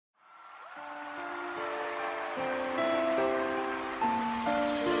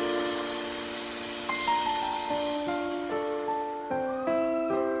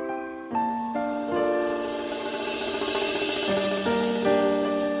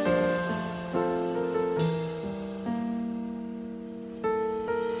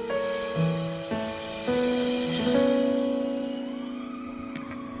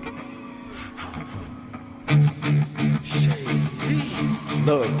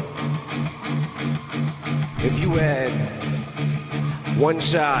If you had one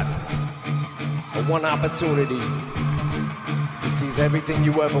shot or one opportunity to seize everything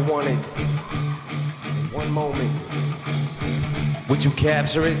you ever wanted in one moment, would you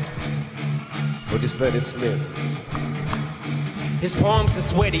capture it or just let it slip? His palms are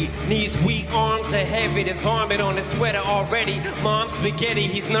sweaty, knees weak, arms are heavy. There's vomit on his sweater already. Mom's spaghetti,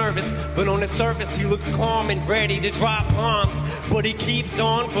 he's nervous, but on the surface he looks calm and ready to drop bombs. But he keeps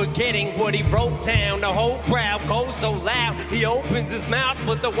on forgetting what he wrote down. The whole crowd goes so loud. He opens his mouth,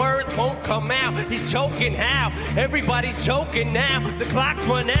 but the words won't come out. He's choking how? Everybody's choking now. The clock's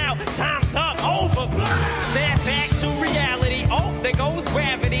run out, time's up, over. Snap back to reality. Oh, there goes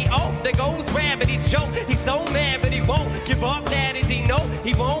gravity. Oh, there goes gravity. Choke. He's so mad, but he won't give up. That is, he know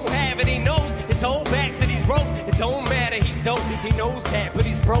he won't have it. He knows his whole back that he's broke. It don't matter, he's dope. He knows that, but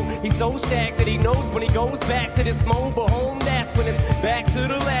he's broke. He's so stacked that he knows when he goes back to this mobile home, that's when it's back to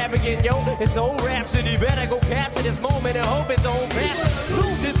the lab again. Yo, it's old rhapsody. Better go capture this moment and hope it don't pass.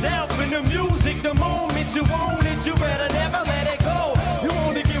 Lose yourself in the music. The moment you own it, you better never let it go. You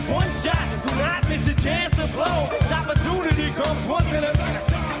only get one shot. Do not miss a chance to blow. This opportunity comes once in a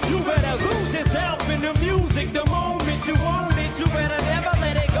lifetime. You better lose yourself in the music. The moment you own it, you better never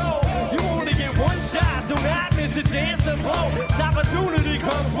let it go. You only get one shot. Do not miss a chance to blow. This opportunity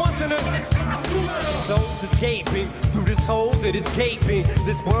comes once in a lifetime. Souls escaping through this hole that is gaping.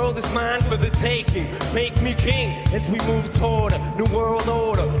 This world is mine for the taking. Make me king as we move toward a new world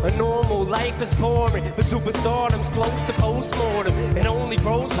order. A normal life is boring, but superstardom's close to postmortem. It only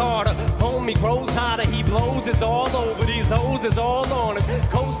grows harder. Homie grows hotter. He blows. It's all over. These hoes is all on him.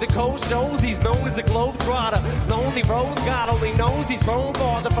 Coast to coast shows. He's known as a globetrotter. Lonely rose. God only knows he's grown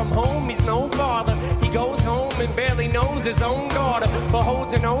farther from home. He's no farther. He goes home and barely knows his own daughter. But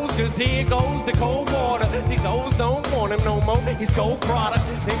hold your nose, cause here goes the cold water. These hoes don't want him no more. He's cold product.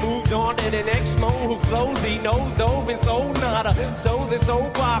 They moved on to the next mo who flows. He knows dove and sold nada. So the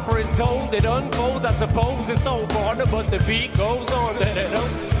soap opera is told. It unfolds. I suppose it's so partner, but the beat goes on.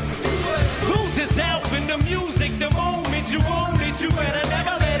 Lose yourself in the music. The moment you own it, you better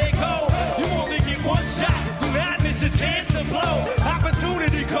never let it go. You only get one shot. Do not miss a chance to blow.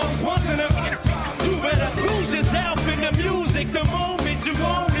 Opportunity comes once in a lifetime. You better lose yourself in the music. The moment you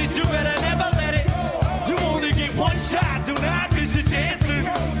own it, you better never let it go. You only get one shot. Do not miss a chance to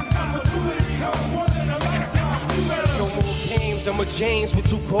blow. Opportunity comes once in a lifetime. No more games. I'm a James with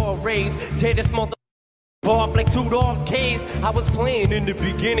 2 core rays. Tear this mother off like 2 dogs' K's. I was playing in the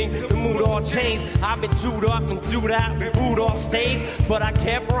beginning, the mood all changed. I've been chewed up and threw out, been booed off stage, but I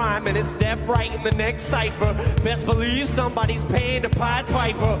kept rhyming and stepped right in the next cipher. Best believe somebody's paying the Pied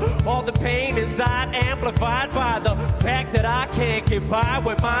Piper. All the pain inside amplified by the fact that I can't get by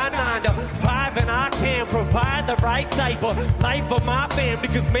with my 9 to 5, and I can't provide the right type of life for my family.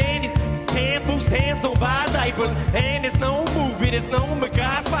 Because man, these can't boost hands, don't buy diapers, and it's no movie, there's no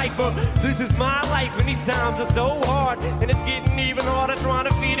MacGyver Pfeiffer. This is my life, and these times are so hard, and it's getting even harder trying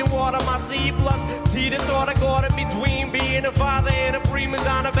to feed and water my C+. See the sort of got in between being a father and a prima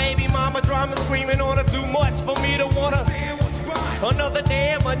donna baby mama drama screaming on her too much for me to wanna. Another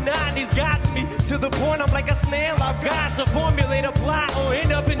day of monotony's got me to the point I'm like a snail. I've got to formulate a plot or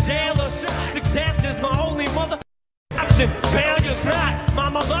end up in jail. Or success is my only mother option. Failure's not.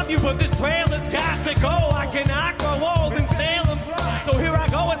 Mama love you, but this trail has got to go. I cannot grow old and sail and fly. So here I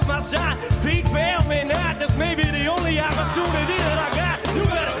go, it's my shot. Feet fail me not. This may be the only opportunity that I got. You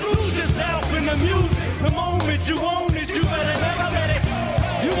better lose yourself in the music. The moment you own it, you better never let it go.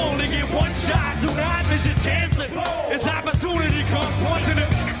 You only get one shot. Do not miss your chance to blow. This opportunity comes once in a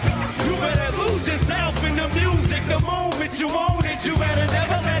lifetime. You better lose yourself in the music. The moment you own it, you better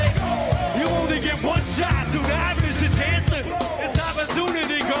never let it go. You only get one shot. Do not miss your chance to blow. This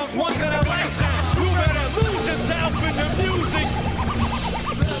opportunity comes once in a lifetime. You better lose yourself in the music.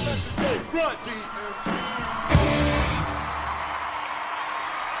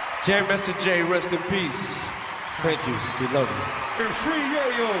 Jam Master J, rest in peace. Thank you. We love you. And free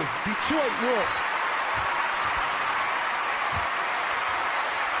Yayo, Detroit Rock.